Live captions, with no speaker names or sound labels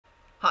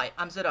Hi,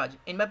 I'm Siraj.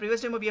 In my previous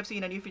demo, we have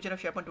seen a new feature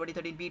of SharePoint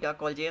 2013 beta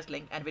called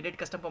JSLink, and we did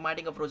custom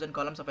formatting of rows and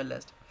columns of a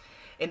list.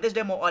 In this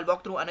demo, I'll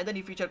walk through another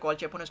new feature called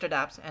SharePoint Hosted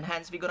Apps, and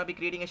hence we're going to be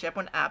creating a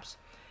SharePoint apps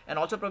and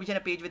also provision a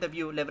page with a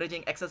view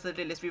leveraging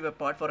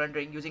XsltListViewWebPart for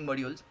rendering using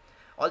modules.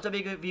 Also,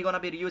 we're going to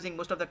be reusing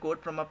most of the code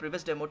from our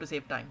previous demo to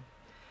save time.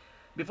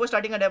 Before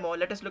starting a demo,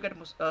 let us look at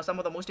some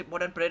of the most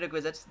important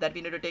prerequisites that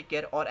we need to take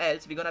care, or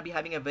else we're going to be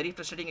having a very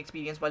frustrating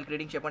experience while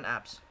creating SharePoint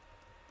apps.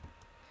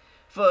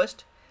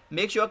 First,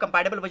 make sure a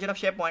compatible version of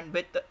SharePoint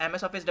with the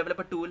MS Office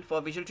Developer Tool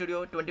for Visual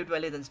Studio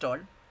 2012 is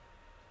installed.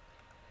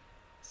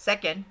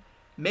 Second,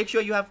 make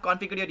sure you have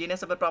configured your DNS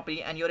server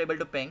properly and you're able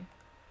to ping.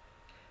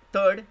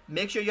 Third,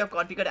 make sure you have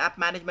configured app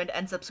management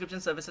and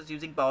subscription services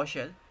using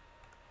PowerShell.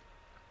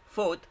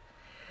 Fourth,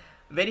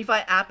 verify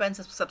app and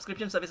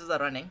subscription services are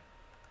running.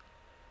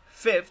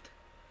 Fifth,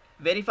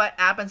 verify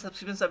app and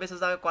subscription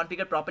services are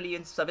configured properly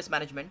in service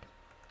management.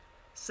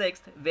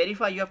 Sixth,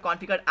 verify you have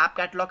configured app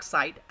catalog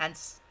site, and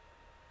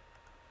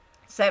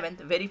seventh,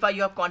 verify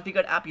you have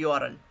configured app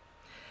URL.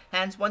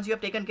 Hence, once you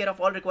have taken care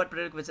of all required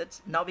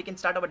prerequisites, now we can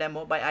start our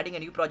demo by adding a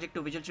new project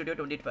to Visual Studio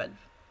 2012.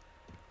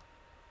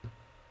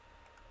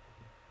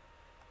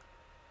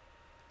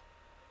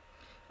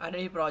 Add a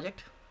new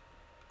project.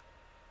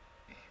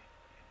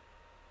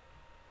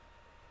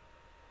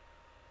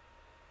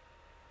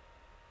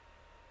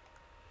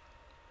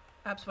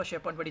 Apps for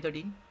SharePoint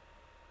 2013.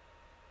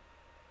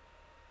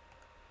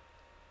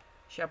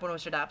 SharePoint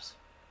Hosted Apps.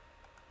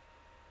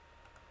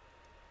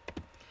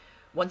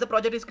 Once the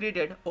project is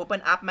created,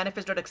 open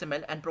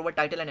app-manifest.xml and provide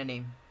title and a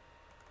name.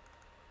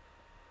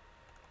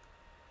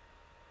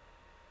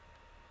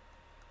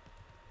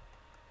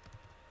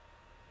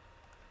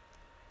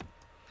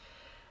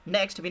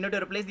 Next, we need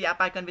to replace the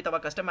app icon with our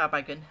custom app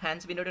icon.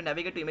 Hence, we need to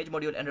navigate to image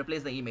module and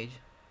replace the image.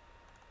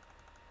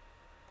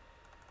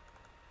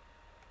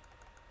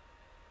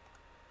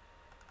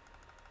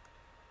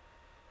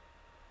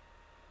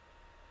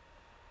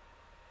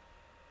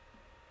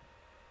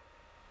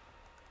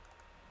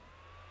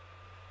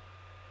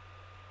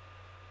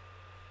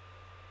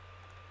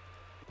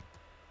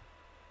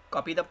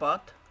 Copy the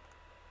path.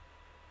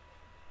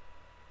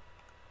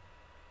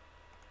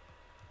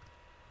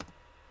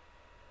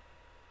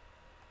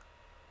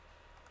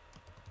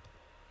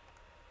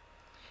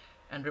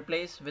 And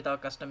replace with our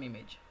custom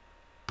image.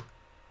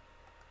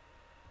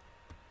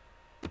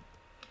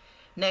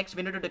 Next,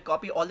 we need to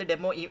copy all the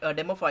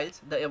demo files,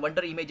 the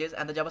Wonder images,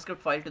 and the JavaScript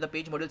file to the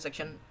page module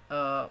section.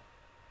 The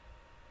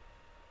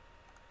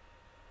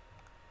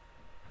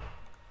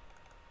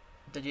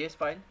JS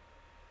file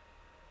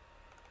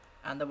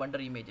and the Wonder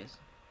images.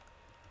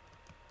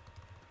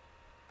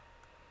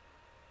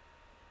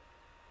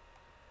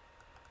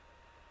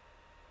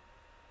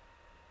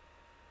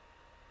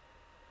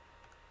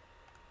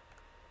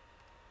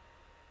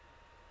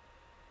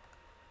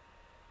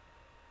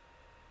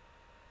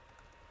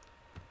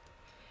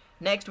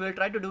 Next, we will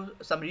try to do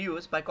some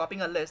reuse by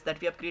copying a list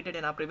that we have created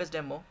in our previous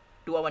demo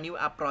to our new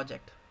app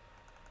project.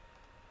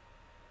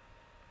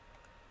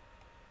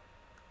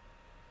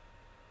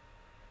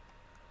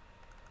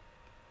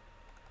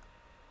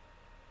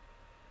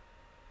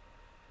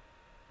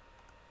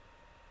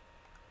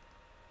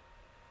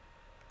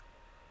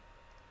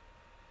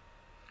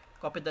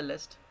 Copy the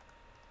list.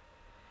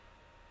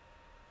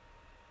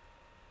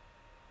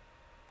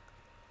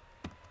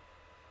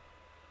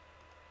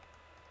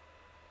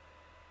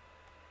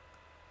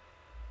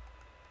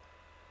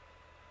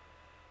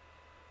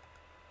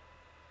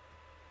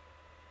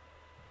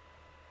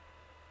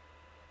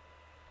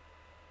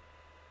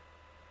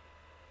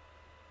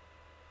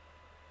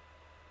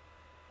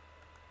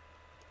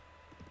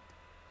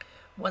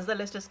 Once the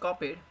list is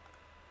copied,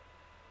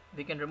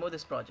 we can remove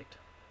this project.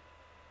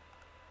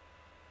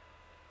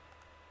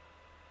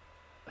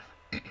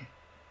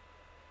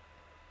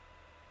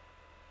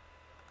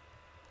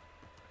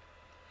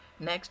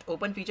 Next,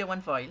 open feature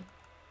 1 file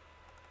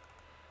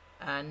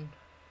and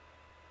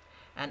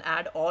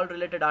add all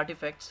related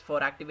artifacts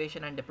for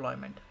activation and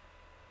deployment.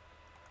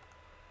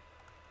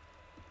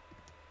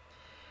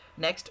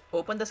 Next,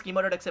 open the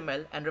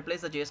schema.xml and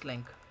replace the JS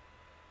link.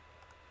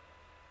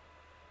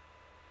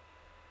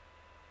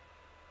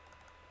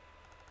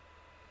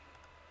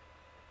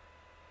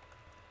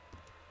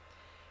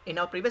 In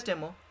our previous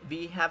demo,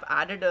 we have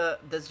added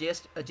this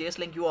JS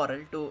link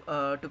URL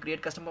to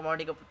create custom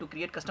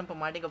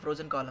formatting of rows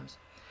and columns.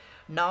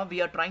 Now we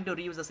are trying to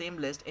reuse the same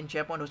list in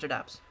SharePoint Hosted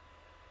Apps.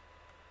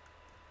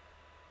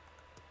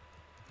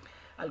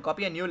 I'll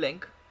copy a new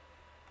link.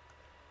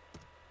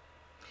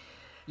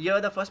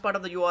 Here, the first part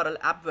of the URL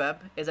app-web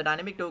is a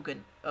dynamic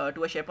token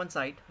to a SharePoint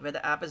site where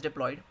the app is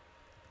deployed.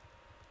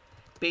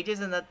 Pages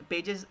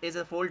is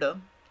a folder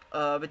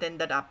within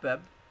that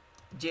app-web.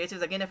 JS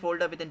is again a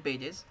folder within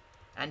pages.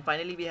 And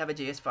finally, we have a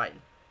JS file.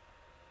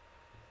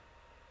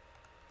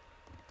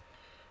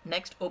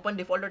 Next, open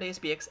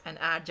default.aspx and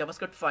add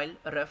JavaScript file,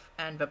 ref,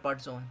 and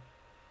webpart zone.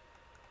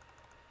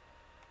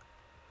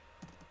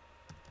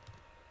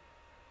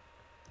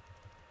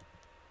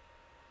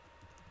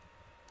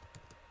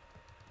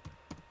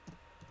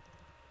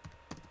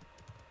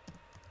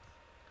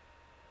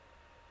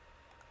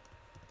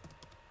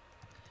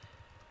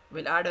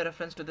 We'll add a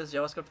reference to this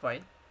JavaScript file,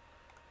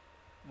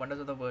 Wonders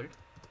of the World.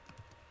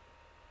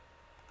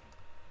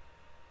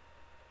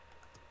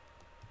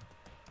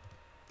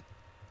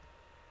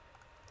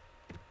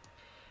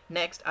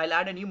 Next, I'll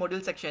add a new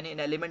module section in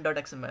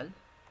element.xml.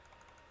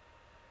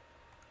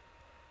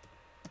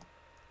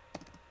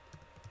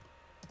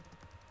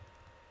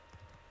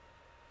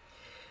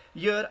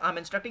 Here, I'm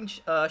instructing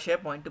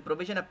SharePoint to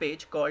provision a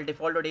page called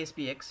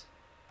default.aspx.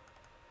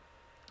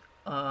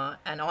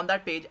 And on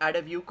that page, add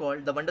a view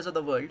called the Wonders of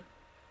the World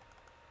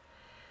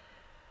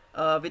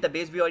with a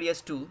base view ID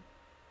as 2,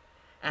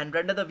 and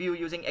render the view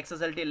using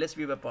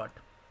XsltListViewWebPart.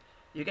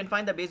 You can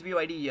find the base view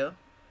ID here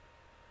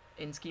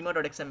in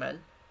schema.xml,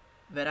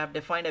 where I've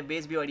defined a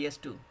base view ID as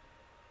 2.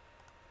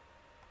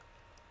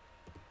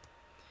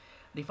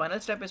 The final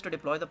step is to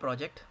deploy the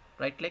project.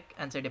 Right click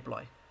and say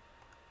deploy.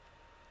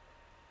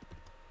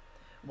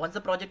 Once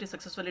the project is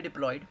successfully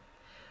deployed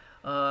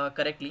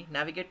correctly,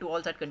 navigate to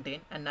all that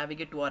contain and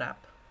navigate to our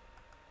app.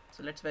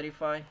 So let's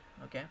verify.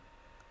 Okay.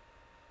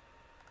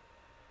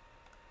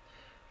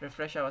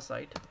 Refresh our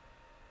site.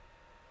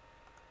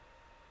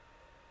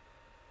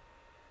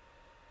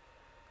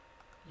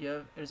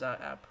 Here is our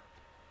app.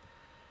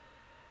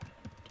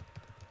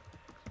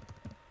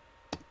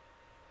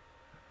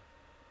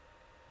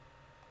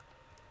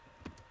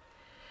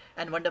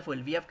 And wonderful,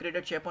 we have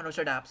created SharePoint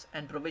Hosted Apps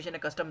and provision a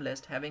custom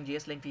list having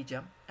JSLink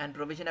feature and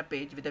provision a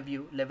page with a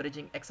view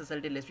leveraging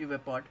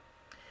XsltListViewWebPart.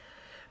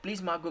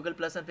 Please mark Google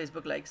Plus and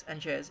Facebook likes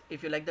and shares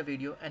if you like the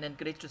video, and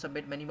encourage to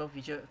submit many more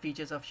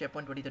features of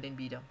SharePoint 2013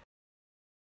 beta.